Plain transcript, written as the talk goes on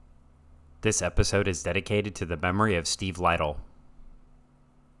This episode is dedicated to the memory of Steve Lytle.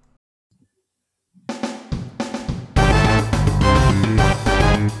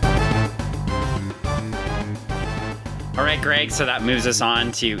 All right, Greg, so that moves us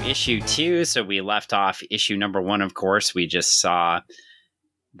on to issue 2. So we left off issue number 1, of course. We just saw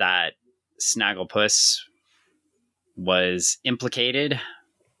that Snagglepuss was implicated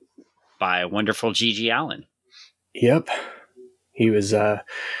by wonderful G.G. Allen. Yep. He was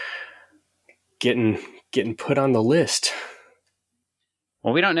getting put on the list.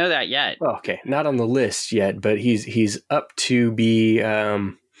 Well, we don't know that yet. Oh, okay, not on the list yet, but he's up to be under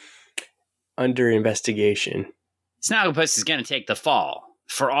investigation. Snagglepuss is going to take the fall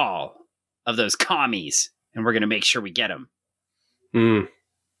for all of those commies, and we're going to make sure we get them.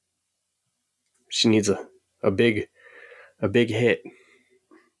 She needs a big hit.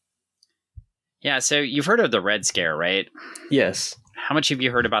 Yeah, so you've heard of the Red Scare, right? Yes. How much have you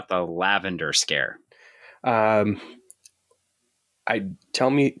heard about the Lavender Scare? Tell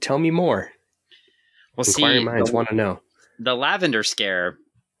me more. Well, Inquiring minds want to know. The Lavender Scare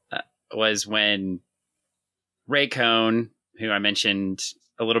was when Ray Cohn, who I mentioned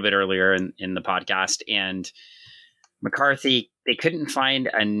a little bit earlier in the podcast, and McCarthy, they couldn't find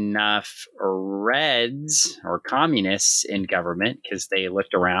enough Reds or communists in government because they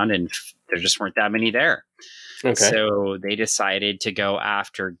looked around and there just weren't that many there. Okay. So they decided to go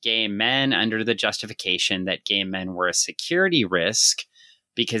after gay men under the justification that gay men were a security risk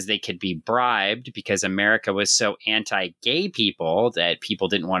because they could be bribed, because America was so anti-gay people that people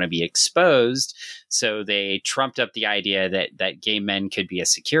didn't want to be exposed. So they trumped up the idea that gay men could be a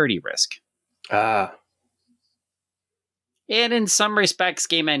security risk. And in some respects,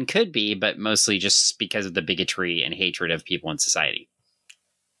 gay men could be, but mostly just because of the bigotry and hatred of people in society.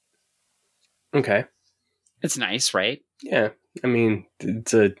 Okay. It's nice, right? Yeah. I mean,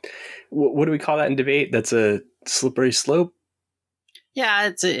 it's what do we call that in debate? That's a slippery slope.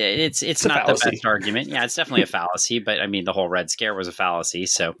 Yeah, it's not the best argument. Yeah, it's definitely a fallacy, but I mean, the whole Red Scare was a fallacy.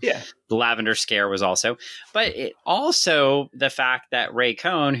 So yeah, the Lavender Scare was also, but it also the fact that Ray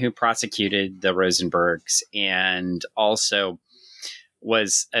Cohn, who prosecuted the Rosenbergs and also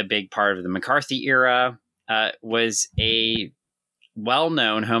was a big part of the McCarthy era, was a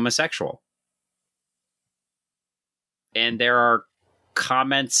well-known homosexual. And there are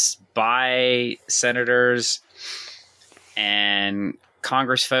comments by senators and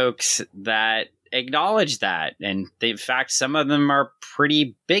Congress folks that acknowledge that. And in fact, some of them are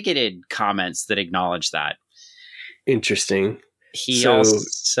pretty bigoted comments that acknowledge that. Interesting. He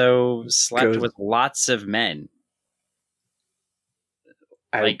also slept with lots of men.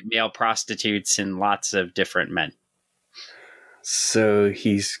 Like male prostitutes and lots of different men. So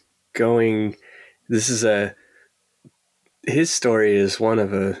he's going... His story is one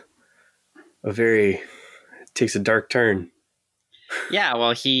of a very... takes a dark turn. Yeah,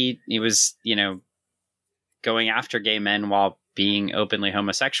 well, he was, going after gay men while being openly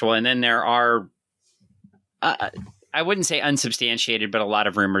homosexual. And then there are, I wouldn't say unsubstantiated, but a lot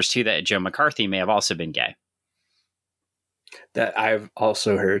of rumors too that Joe McCarthy may have also been gay. That I've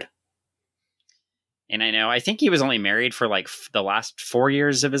also heard. And I think he was only married for like the last 4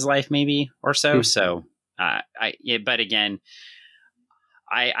 years of his life, maybe or so. Mm-hmm. So, but again,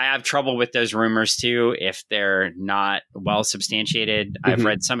 I have trouble with those rumors too if they're not well substantiated. Mm-hmm. I've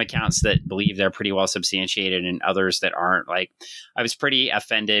read some accounts that believe they're pretty well substantiated and others that aren't. Like, I was pretty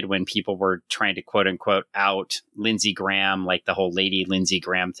offended when people were trying to quote unquote out Lindsey Graham, like the whole Lady Lindsey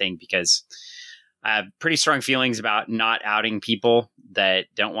Graham thing, because I have pretty strong feelings about not outing people that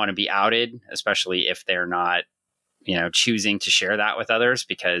don't want to be outed, especially if they're not, choosing to share that with others,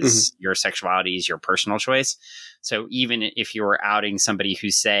 because mm-hmm. your sexuality is your personal choice. So even if you were outing somebody who,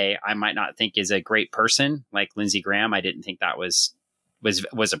 say, I might not think is a great person, like Lindsey Graham, I didn't think that was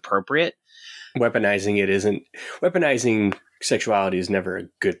appropriate. Weaponizing sexuality is never a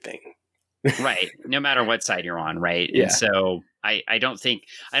good thing. Right. No matter what side you're on. Right. Yeah. And so I don't think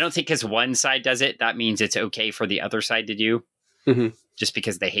because one side does it, that means it's okay for the other side to do, mm-hmm. just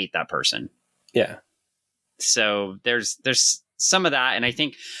because they hate that person. Yeah. So there's some of that. And I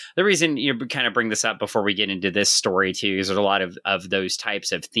think the reason you kind of bring this up before we get into this story too, is there's a lot of those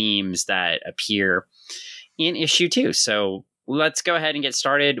types of themes that appear in issue 2. So let's go ahead and get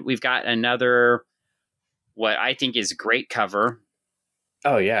started. We've got another, what I think is great cover.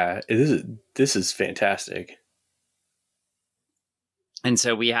 Oh yeah. This is fantastic. And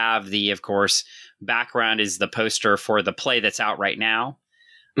so we have of course, background is the poster for the play that's out right now,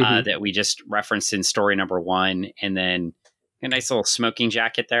 mm-hmm. That we just referenced in story number 1. And then a nice little smoking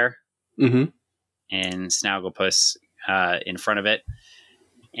jacket there, mm-hmm. and Snagglepuss in front of it.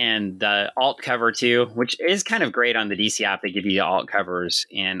 And the alt cover too, which is kind of great on the DC app. They give you the alt covers,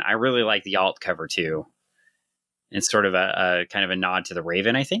 and I really like the alt cover too. It's sort of a kind of a nod to the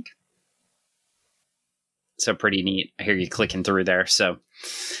Raven, I think. So pretty neat. I hear you clicking through there. So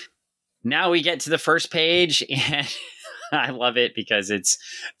now we get to the first page, and I love it because it's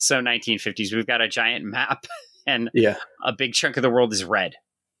so 1950s. We've got a giant map, and a big chunk of the world is red.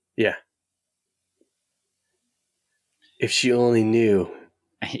 Yeah. If she only knew.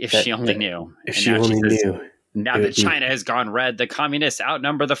 If she only knew. If she only knew. Now that China has gone red, the communists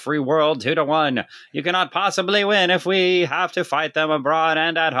outnumber the free world 2-1. You cannot possibly win if we have to fight them abroad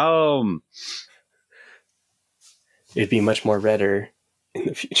and at home. It'd be much more redder in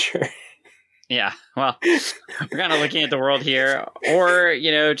the future. Yeah, well, we're kind of looking at the world here. Or,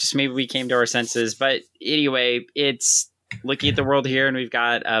 just maybe we came to our senses. But anyway, it's looking at the world here, and we've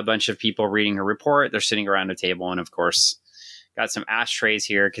got a bunch of people reading a report. They're sitting around a table, and of course, got some ashtrays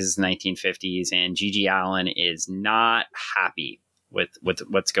here because it's the 1950s, and Gigi Allen is not happy with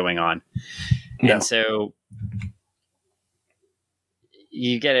what's going on. No. And so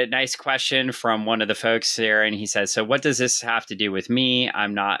you get a nice question from one of the folks there, and he says, so what does this have to do with me?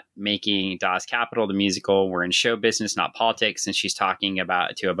 I'm not making Das Kapital, the musical. We're in show business, not politics. And she's talking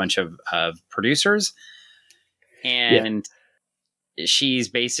about to a bunch of producers. And she's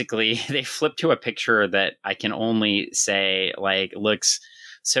basically, they flip to a picture that I can only say looks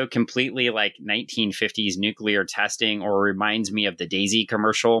so completely like 1950s nuclear testing, or reminds me of the Daisy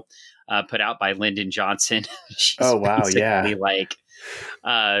commercial put out by Lyndon Johnson. Oh, wow. Yeah.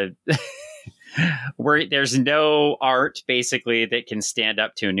 Where there's no art basically that can stand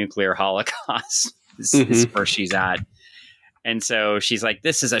up to a nuclear holocaust is where she's at. And so she's like,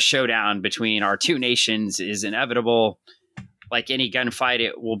 this is a showdown between our two nations is inevitable. Like any gunfight,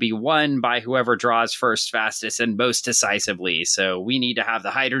 it will be won by whoever draws first, fastest, and most decisively. So we need to have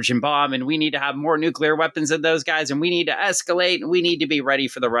the hydrogen bomb, and we need to have more nuclear weapons than those guys, and we need to escalate, and we need to be ready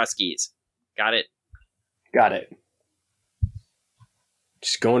for the Ruskies. Got it? Got it.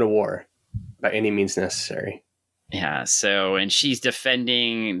 Just going to war by any means necessary. Yeah. So, and she's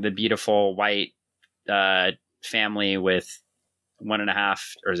defending the beautiful white family with 1.5,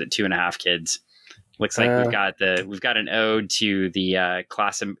 or is it 2.5 kids? Looks like we've got an ode to the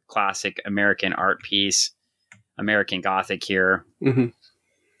classic American art piece, American Gothic here. Mm-hmm.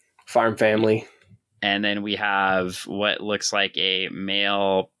 Farm family. And then we have what looks like a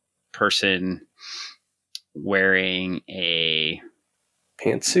male person wearing a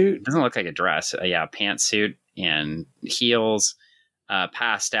pantsuit. Doesn't look like a dress. Pantsuit and heels,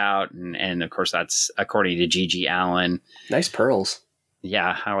 passed out. And of course, that's according to Gigi Allen. Nice pearls.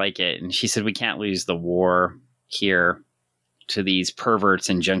 Yeah, I like it. And she said, we can't lose the war here to these perverts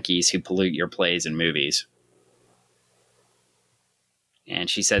and junkies who pollute your plays and movies. And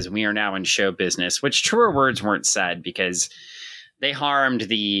she says, we are now in show business, which truer words weren't said because they harmed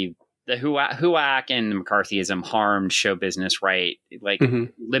the HUAC and McCarthyism harmed show business, right? Like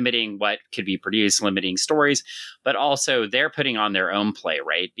limiting what could be produced, limiting stories, but also they're putting on their own play,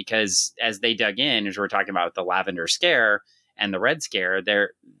 right? Because as they dug in, as we're talking about the Lavender Scare and the Red Scare, the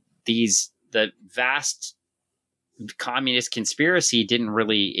vast communist conspiracy didn't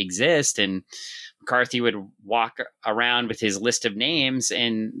really exist. And McCarthy would walk around with his list of names,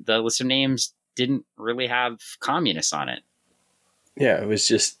 and the list of names didn't really have communists on it. Yeah, it was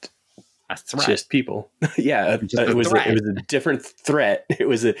just a threat. Just people. Yeah, it was a different threat. It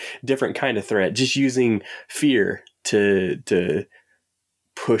was a different kind of threat. Just using fear to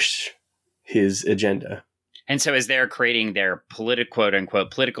push his agenda. And so as they're creating their quote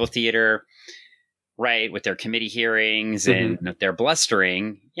unquote political theater, right, with their committee hearings and their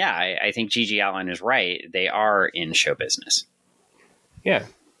blustering, I think Gigi Allen is right. They are in show business. Yeah.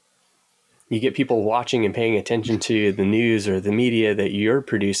 You get people watching and paying attention to the news or the media that you're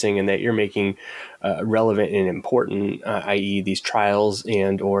producing and that you're making relevant and important, i.e. these trials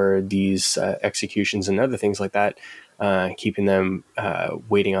and or these executions and other things like that, keeping them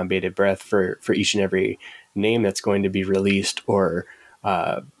waiting on bated breath for each and every name that's going to be released or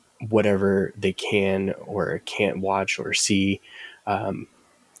whatever they can or can't watch or see,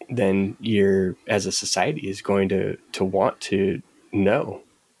 then you're, as a society, is going to want to know.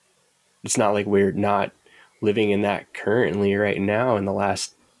 It's not like we're not living in that currently right now in the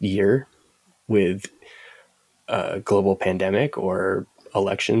last year with a global pandemic or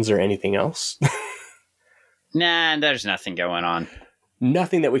elections or anything else. Nah, there's nothing going on.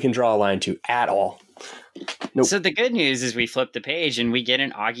 Nothing that we can draw a line to at all. Nope. So the good news is we flip the page and we get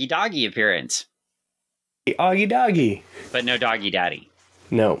an Augie Doggy appearance. Augie Doggy. But no Doggy Daddy.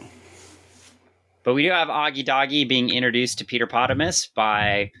 No. But we do have Augie Doggy being introduced to Peter Potamus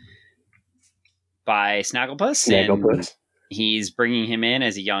by Snagglepuss, and he's bringing him in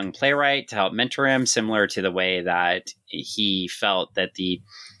as a young playwright to help mentor him, similar to the way that he felt that the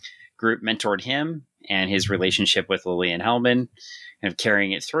group mentored him and his relationship with Lillian Hellman, kind of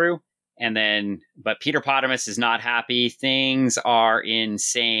carrying it through. And then, but Peter Potamus is not happy. Things are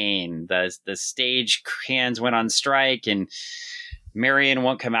insane. The stage hands went on strike, and Marion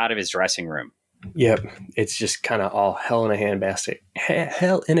won't come out of his dressing room. Yep. It's just kind of all hell in a handbasket.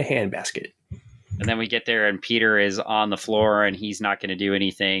 Hell in a handbasket. And then we get there, and Peter is on the floor, and he's not going to do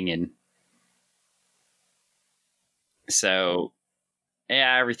anything. And so,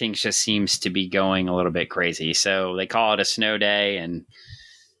 yeah, everything just seems to be going a little bit crazy. So they call it a snow day, and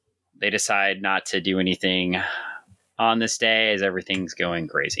they decide not to do anything on this day as everything's going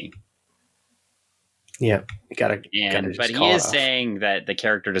crazy. Yeah, but he is saying that the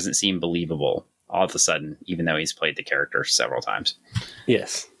character doesn't seem believable all of a sudden, even though he's played the character several times.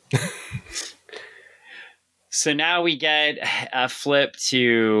 Yes. So now we get a flip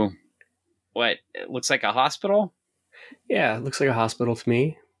to what looks like a hospital. Yeah, it looks like a hospital to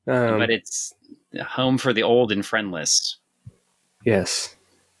me. But it's a home for the old and friendless. Yes.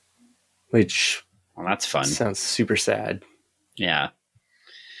 Which, well, that's fun. Sounds super sad. Yeah.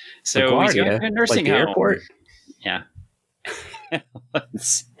 So he's going to a nursing home. Airport? Yeah.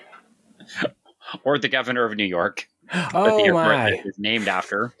 Or the governor of New York. Oh, the airport my. that is named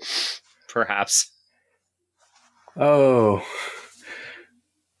after, perhaps. Oh.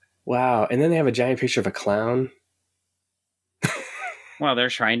 Wow. And then they have a giant picture of a clown. Well, they're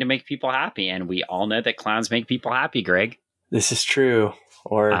trying to make people happy, and we all know that clowns make people happy, Greg. This is true.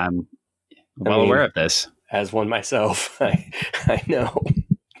 Or I'm aware of this. As one myself, I know.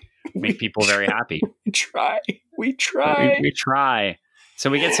 Make people very happy. We try. So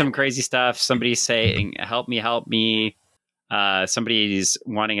we get some crazy stuff. Somebody's saying, help me. Somebody's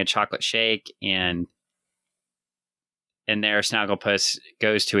wanting a chocolate shake, and there Snagglepuss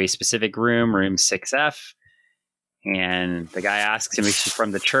goes to a specific room 6F, and the guy asks him if he's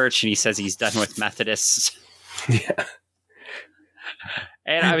from the church, and he says he's done with Methodists. Yeah.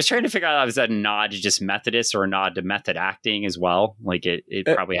 And I was trying to figure out, was that a nod to just Methodists or a nod to method acting as well? Like it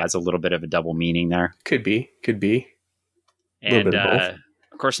probably has a little bit of a double meaning there. Could be. And of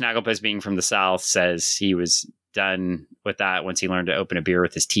course, Snagglepuss, being from the South, says he was done with that once he learned to open a beer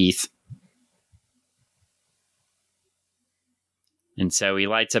with his teeth. And so he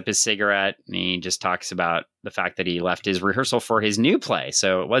lights up his cigarette, and he just talks about the fact that he left his rehearsal for his new play.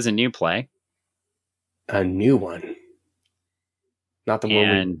 So it was a new play. A new one. Not the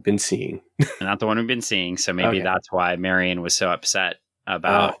one we've been seeing. Not the one we've been seeing. So maybe that's why Marion was so upset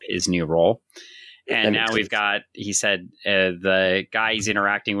about his new role. And now we've got, he said, the guy he's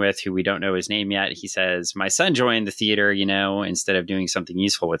interacting with, who we don't know his name yet, he says, my son joined the theater, instead of doing something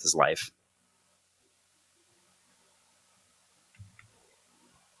useful with his life.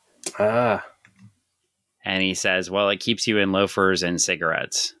 And he says, well, it keeps you in loafers and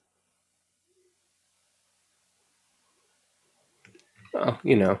cigarettes. Oh,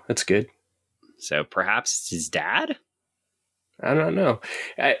 that's good. So perhaps it's his dad? I don't know.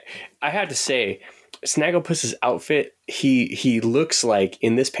 I have to say, Snagglepuss's outfit, he looks like,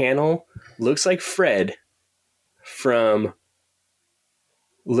 in this panel, looks like Fred from...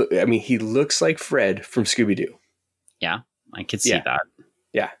 he looks like Fred from Scooby-Doo. Yeah, I could see that.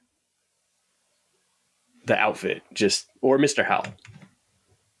 Yeah. The outfit, or Mr. Howell.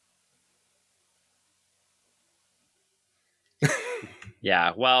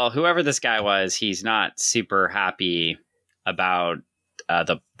 Yeah, well, whoever this guy was, he's not super happy about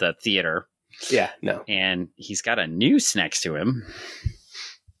the theater. Yeah, no. And he's got a noose next to him.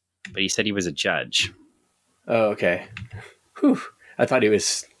 But he said he was a judge. Oh, okay. Whew. I thought he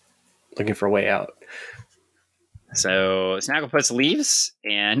was looking for a way out. So Snagglepuss leaves,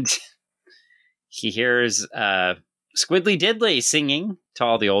 and he hears Squiddly Diddly singing to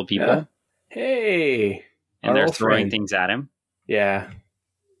all the old people. Yeah. Hey! And they're throwing things at him. Yeah.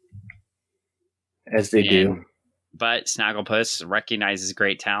 As they do. But Snagglepuss recognizes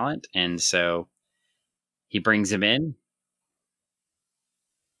great talent, and so he brings him in.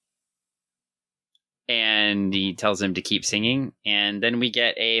 And he tells him to keep singing. And then we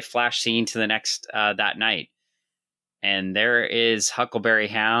get a flash scene to the next that night. And there is Huckleberry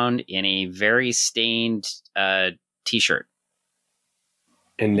Hound in a very stained t-shirt.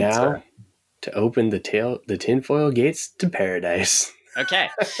 And now, to open the tinfoil gates to paradise. Okay.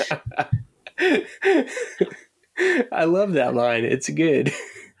 I love that line. It's good.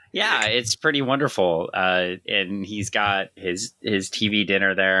 Yeah, it's pretty wonderful. And he's got his TV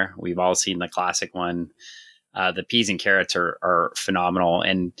dinner there. We've all seen the classic one. The peas and carrots are phenomenal.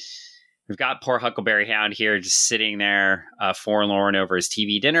 And we've got poor Huckleberry Hound here just sitting there forlorn over his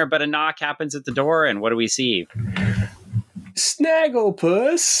TV dinner. But a knock happens at the door. And what do we see?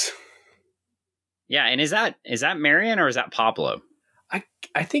 Snagglepuss. Yeah. And is that Marion or is that Pablo?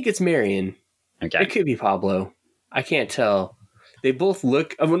 I think it's Marion. Okay. It could be Pablo. I can't tell. They both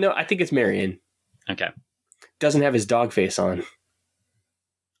look... Oh, well, no, I think it's Marion. Okay. Doesn't have his dog face on.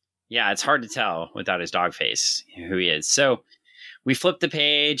 Yeah, it's hard to tell without his dog face who he is. So we flip the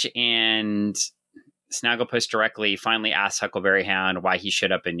page, and Snagglepuss directly finally asks Huckleberry Hound why he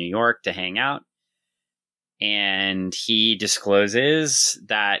showed up in New York to hang out. And he discloses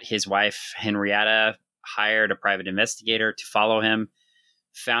that his wife, Henrietta, hired a private investigator to follow him,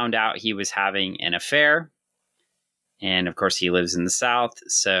 found out he was having an affair. And of course, he lives in the South.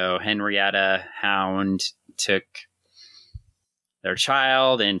 So Henrietta Hound took their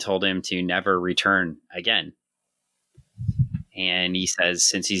child and told him to never return again. And he says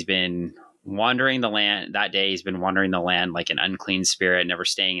since he's been wandering the land that day, he's been wandering the land like an unclean spirit, never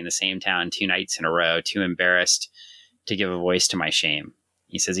staying in the same town 2 nights in a row, too embarrassed to give a voice to my shame.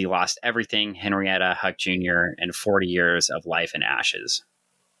 He says he lost everything, Henrietta, Huck Jr., and 40 years of life in ashes.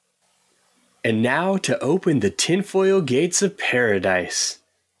 And now to open the tinfoil gates of paradise.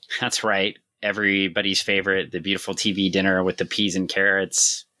 That's right. Everybody's favorite, the beautiful TV dinner with the peas and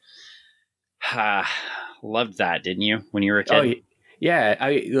carrots. Loved that, didn't you, when you were a kid? Oh, yeah.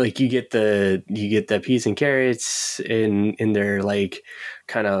 I like you get the peas and carrots in their like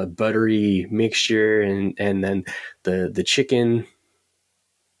kind of buttery mixture, and then the chicken.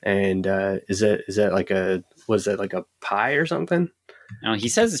 And is that like a pie or something? No, he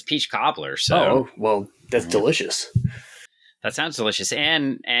says it's peach cobbler. So, oh well, that's delicious. That sounds delicious.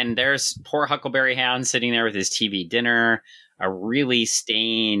 And there's poor Huckleberry Hound sitting there with his TV dinner, a really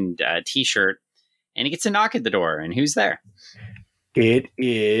stained T-shirt, and he gets a knock at the door. And who's there? It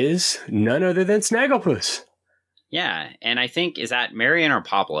is none other than Snagglepuss. Yeah, and I think, is that Marion or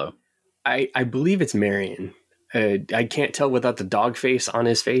Pablo? I believe it's Marion. I can't tell without the dog face on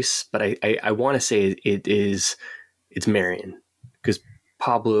his face, but I want to say it's Marion, because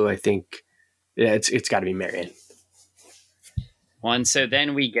Pablo, I think it's got to be Marion. Well, and so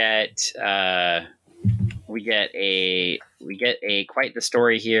then we get a quite the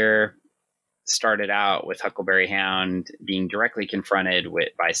story here. Started out with Huckleberry Hound being directly confronted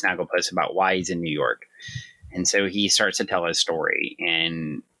by Snagglepuss about why he's in New York, and so he starts to tell his story.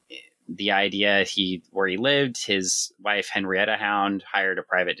 And the idea where he lived, his wife Henrietta Hound hired a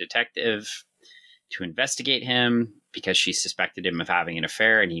private detective to investigate him because she suspected him of having an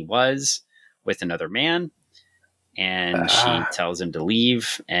affair, and he was, with another man. And she tells him to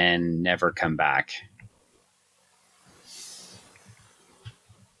leave and never come back.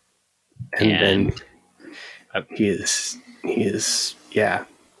 And then he's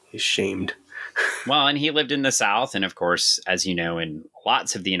shamed. Well, and he lived in the South. And of course, as you know, in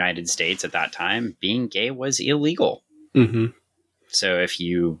lots of the United States at that time, being gay was illegal. Mm-hmm. So if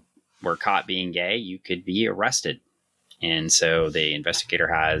you were caught being gay, you could be arrested. And so the investigator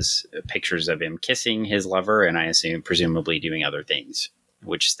has pictures of him kissing his lover, and I assume presumably doing other things,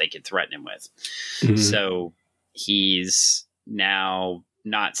 which they could threaten him with. Mm-hmm. So he's now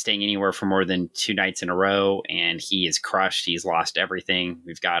not staying anywhere for more than 2 nights in a row, and he is crushed. He's lost everything.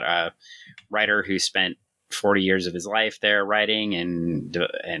 We've got a writer who spent 40 years of his life there writing and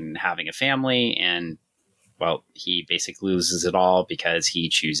having a family, and well, he basically loses it all because he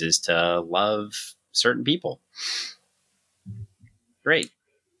chooses to love certain people. Great.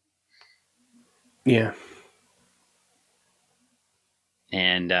 Yeah.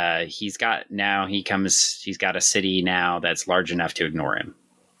 And he's got a city now that's large enough to ignore him.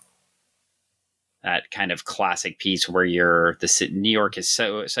 That kind of classic piece where New York is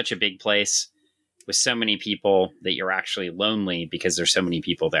such a big place with so many people that you're actually lonely because there's so many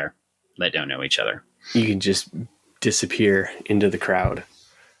people there that don't know each other. You can just disappear into the crowd.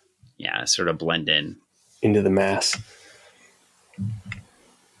 Yeah, sort of blend in. Into the mass.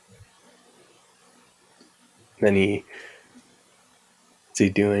 Then what's he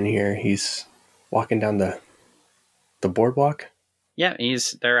doing here? He's walking down the boardwalk. Yeah,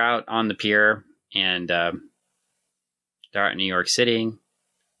 they're out on the pier, and they're out in New York City,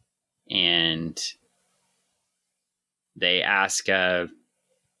 and they ask him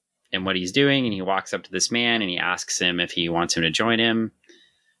what he's doing, and he walks up to this man and he asks him if he wants him to join him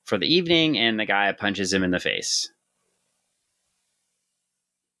for the evening, and the guy punches him in the face.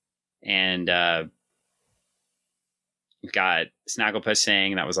 And got Snagglepuss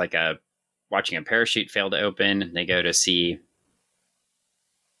saying that was like watching a parachute fail to open. They go to see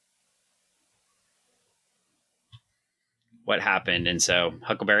what happened. And so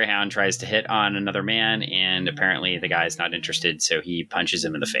Huckleberry Hound tries to hit on another man, and apparently the guy's not interested, so he punches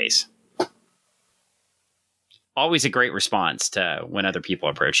him in the face. Always a great response to when other people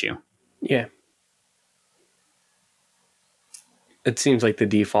approach you. Yeah. It seems like the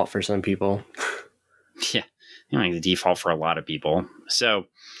default for some people. Yeah. Like the default for a lot of people. So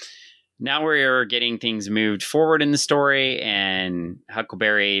now we're getting things moved forward in the story, and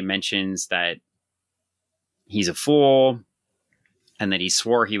Huckleberry mentions that he's a fool and that he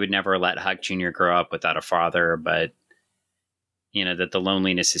swore he would never let Huck Jr. grow up without a father, but that the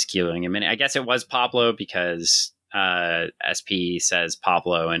loneliness is killing him. And I guess it was Pablo because SP says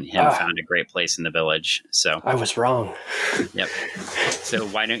Pablo and him found a great place in the village. So I was wrong. Yep. So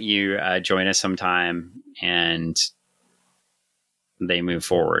why don't you join us sometime? And they move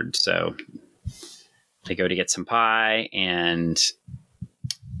forward. So they go to get some pie, and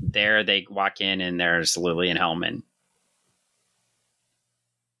there they walk in, and there's Lillian Hellman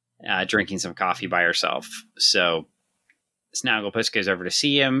drinking some coffee by herself. So Snagglepuss goes over to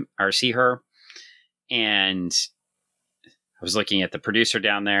see her, and I was looking at the producer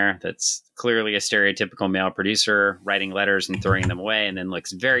down there. That's clearly a stereotypical male producer, writing letters and throwing them away, and then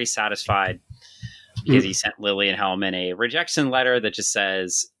looks very satisfied because he sent Lillian Hellman a rejection letter that just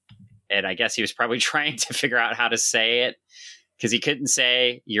says, and I guess he was probably trying to figure out how to say it, because he couldn't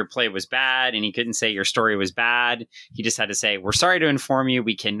say your play was bad and he couldn't say your story was bad. He just had to say, we're sorry to inform you,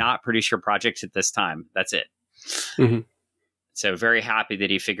 we cannot produce your project at this time. That's it. Mm-hmm. So very happy that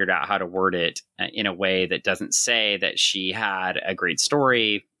he figured out how to word it in a way that doesn't say that she had a great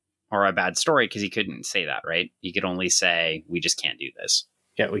story or a bad story, because he couldn't say that, right? You could only say, we just can't do this.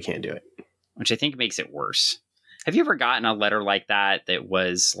 Yeah, we can't do it. Which I think makes it worse. Have you ever gotten a letter like that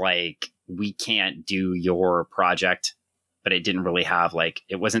was like, we can't do your project, but it didn't really have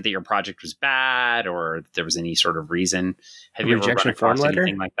it wasn't that your project was bad or there was any sort of reason? Have you ever run across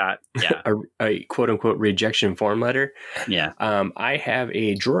anything like that? Yeah. a quote unquote rejection form letter? Yeah. I have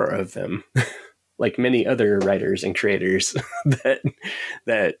a drawer of them, like many other writers and creators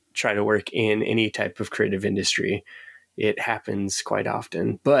that try to work in any type of creative industry. It happens quite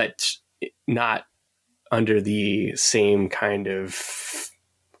often, but not under the same kind of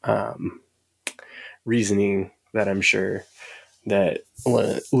reasoning that I'm sure that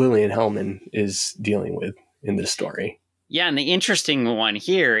Lillian Hellman is dealing with in this story. Yeah, and the interesting one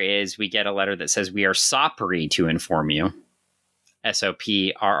here is we get a letter that says, we are sorry to inform you,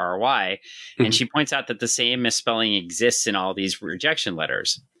 SOPRRY, and she points out that the same misspelling exists in all these rejection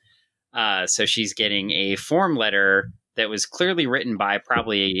letters. So she's getting a form letter that was clearly written by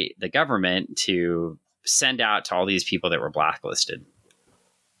probably the government to send out to all these people that were blacklisted.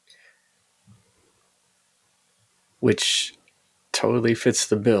 Which totally fits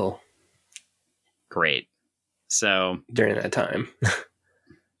the bill. Great. So during that time.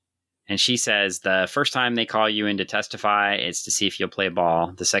 And she says the first time they call you in to testify, it's to see if you'll play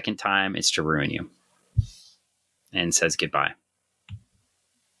ball. The second time, it's to ruin you. And says goodbye.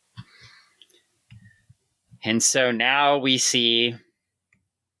 And so now we see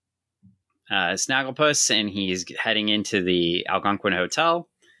Snagglepuss, and he's heading into the Algonquin Hotel,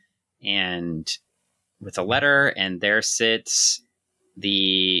 and with a letter, and there sits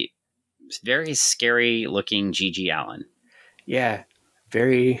the very scary looking Gigi Allen. Yeah,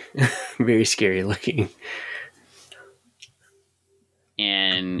 very, very scary looking.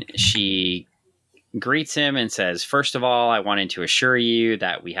 And she greets him and says, first of all, I wanted to assure you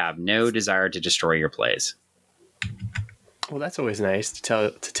that we have no desire to destroy your plays. Well, that's always nice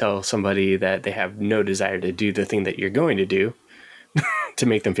to tell somebody that they have no desire to do the thing that you're going to do to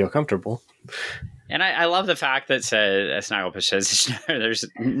make them feel comfortable. And I love the fact that Snagglepuss says there's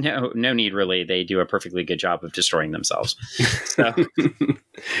no need, really. They do a perfectly good job of destroying themselves. So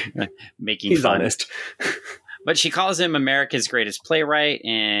making He's fun. Honest. But she calls him America's greatest playwright,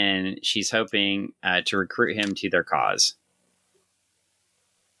 and she's hoping to recruit him to their cause.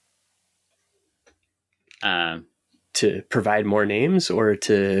 To provide more names, or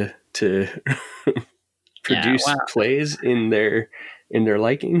to produce plays in their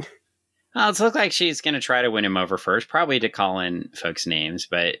liking. Well, it's looked like she's going to try to win him over first, probably to call in folks' names,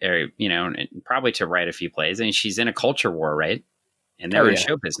 but probably to write a few plays. And she's in a culture war, right? And they're in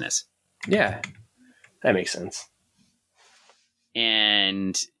show business. Yeah, that makes sense.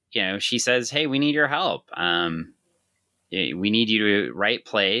 And she says, "Hey, we need your help. We need you to write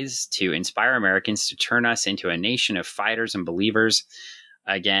plays to inspire Americans to turn us into a nation of fighters and believers.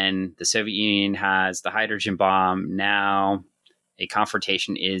 Again, the Soviet Union has the hydrogen bomb. Now a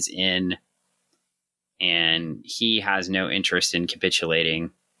confrontation is in, and he has no interest in capitulating.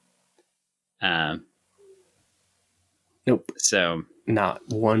 Nope. So not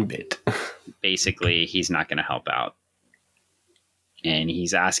one bit. Basically, he's not going to help out. And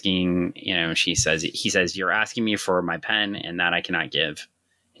he's asking, he says, you're asking me for my pen, and that I cannot give.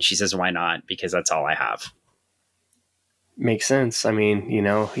 And she says, why not? Because that's all I have. Makes sense. I mean,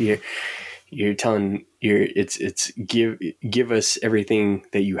 you're telling it's give us everything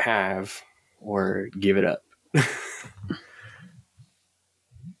that you have or give it up.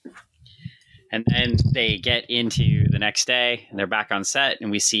 And then they get into the next day and they're back on set,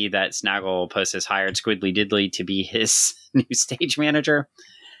 and we see that Snagglepuss has hired Squiddly Diddly to be his new stage manager.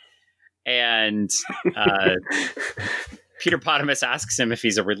 And Peter Potamus asks him if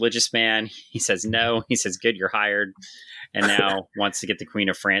he's a religious man. He says no. He says, good, you're hired. And now wants to get the Queen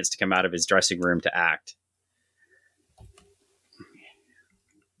of France to come out of his dressing room to act.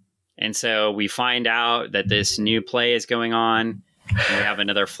 And so we find out that this new play is going on. And we have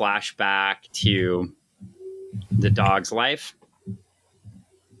another flashback to the dog's life.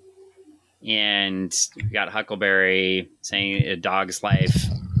 And we got Huckleberry saying a dog's life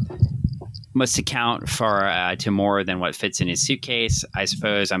must account for to more than what fits in his suitcase. I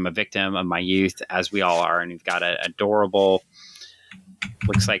suppose I'm a victim of my youth, as we all are. And we've got an adorable,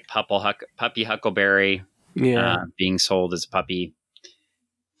 looks like puppy Huckleberry being sold as a puppy.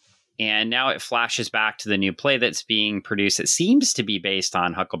 And now it flashes back to the new play that's being produced. It seems to be based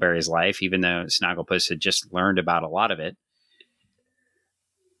on Huckleberry's life, even though Snagglepuss had just learned about a lot of it.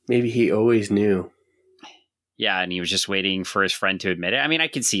 Maybe he always knew. Yeah, and he was just waiting for his friend to admit it. I mean, I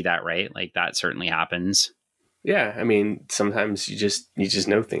could see that, right? Like, that certainly happens. Yeah, I mean, sometimes you just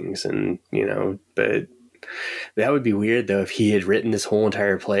know things, and but that would be weird though if he had written this whole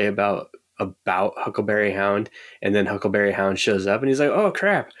entire play about Huckleberry Hound, and then Huckleberry Hound shows up and he's like, oh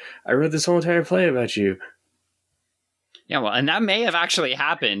crap, I wrote this whole entire play about you. Yeah, well, and that may have actually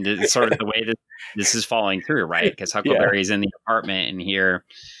happened. It's sort of the way that this is falling through, right? Because Huckleberry's in the apartment, and here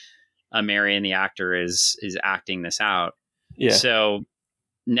Marion, the actor, is acting this out. Yeah. So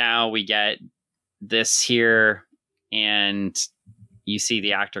now we get this here, and you see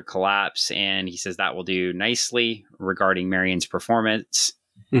the actor collapse, and he says that will do nicely regarding Marion's performance.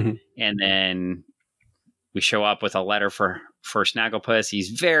 Mm-hmm. And then we show up with a letter for Snagglepuss. He's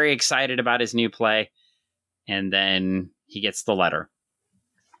very excited about his new play. And then he gets the letter.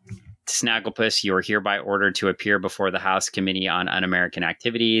 Snagglepuss, you are hereby ordered to appear before the House Committee on Un-American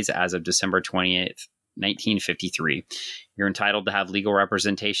Activities as of December 20th, 1953. You're entitled to have legal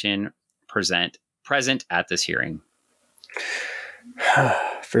representation present at this hearing.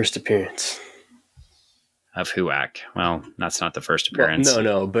 First appearance. Of HUAC. Well, that's not the first appearance. Well,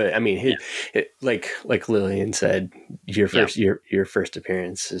 no, but I mean, like Lillian said, your first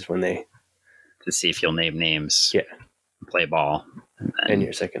appearance is when they to see if you'll name names. Yeah, play ball, and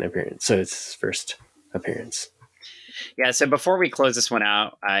your second appearance. So it's first appearance. Yeah. So before we close this one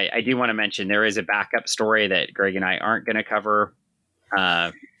out, I do want to mention there is a backup story that Greg and I aren't going to cover.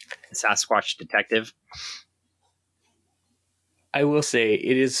 Sasquatch Detective. I will say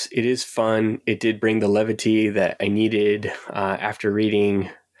it is fun. It did bring the levity that I needed after reading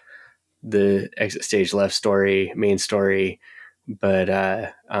the Exit Stage Left main story.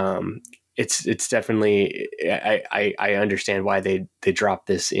 But it's definitely I understand why they dropped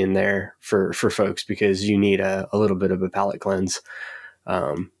this in there for folks, because you need a little bit of a palate cleanse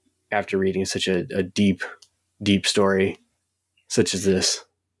after reading such a deep story such as this.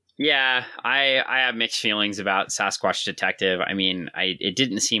 Yeah, I have mixed feelings about Sasquatch Detective. I mean, it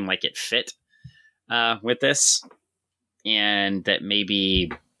didn't seem like it fit with this, and that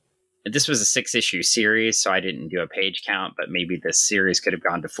maybe this was a 6-issue series, so I didn't do a page count, but maybe this series could have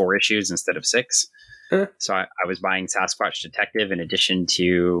gone to 4 issues instead of 6. So I was buying Sasquatch Detective in addition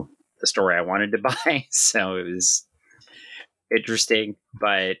to the story I wanted to buy, so it was interesting.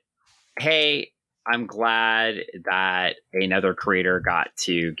 But hey, I'm glad that another creator got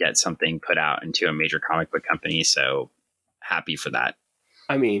to get something put out into a major comic book company. So happy for that.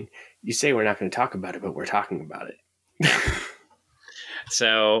 I mean, you say we're not going to talk about it, but we're talking about it.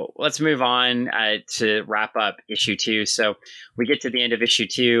 So let's move on to wrap up issue 2. So we get to the end of issue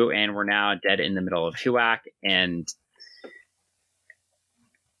 2, and we're now dead in the middle of HUAC. And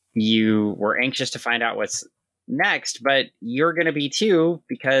you were anxious to find out what's next, but you're going to be too,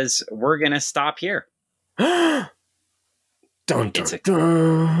 because we're going to stop here. Dun, dun, it's a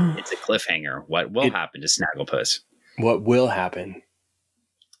cliffhanger. What will happen to Snagglepuss? What will happen?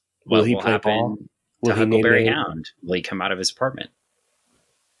 Will he play ball? To Huckleberry Hound? Will he come out of his apartment?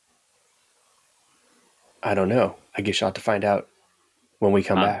 I don't know. I guess you'll have to find out when we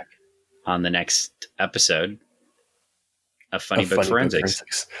come back on the next episode of Funny of Book Funny Book Forensics.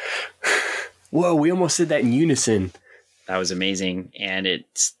 Forensics. Whoa, we almost did that in unison. That was amazing. And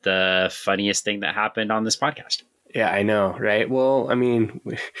it's the funniest thing that happened on this podcast. Yeah, I know, right? Well, I mean,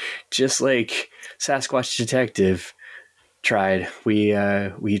 just like Sasquatch Detective tried, we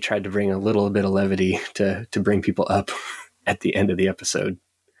tried to bring a little bit of levity to bring people up at the end of the episode.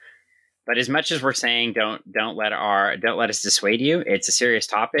 But as much as we're saying, don't let us dissuade you. It's a serious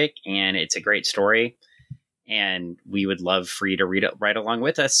topic and it's a great story, and we would love for you to read it right along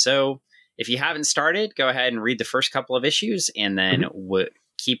with us. So if you haven't started, go ahead and read the first couple of issues, and then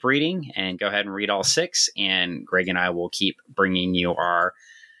keep reading and go ahead and read all 6. And Greg and I will keep bringing you our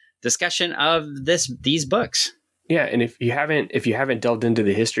discussion of these books. Yeah, and if you haven't delved into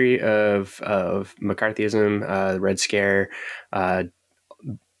the history of McCarthyism, the Red Scare,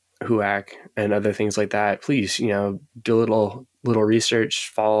 HUAC, and other things like that, please, do a little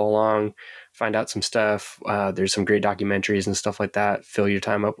research, follow along, find out some stuff. There's some great documentaries and stuff like that. Fill your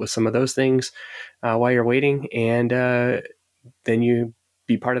time up with some of those things while you're waiting, and then you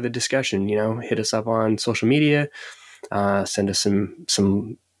be part of the discussion. Hit us up on social media, send us some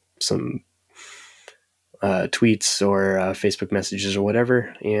tweets or Facebook messages or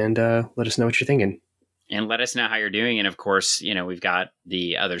whatever, and let us know what you're thinking. And let us know how you're doing. And of course, we've got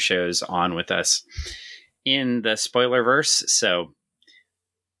the other shows on with us in the Spoilerverse. So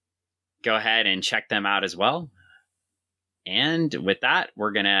go ahead and check them out as well. And with that,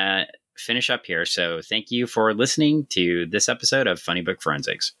 we're going to finish up here. So thank you for listening to this episode of Funny Book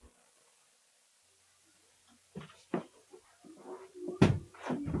Forensics.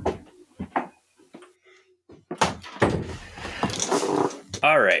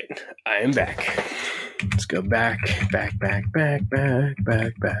 All right, I am back. Let's go back.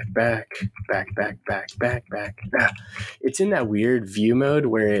 It's in that weird view mode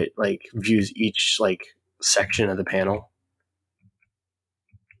where it views each section of the panel.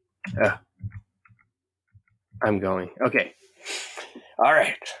 I'm going. Okay. All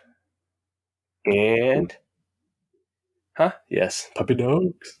right. And yes, puppy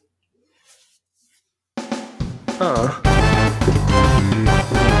dogs.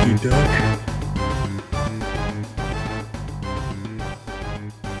 You duck.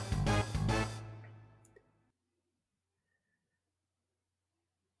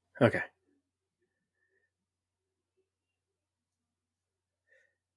 Okay.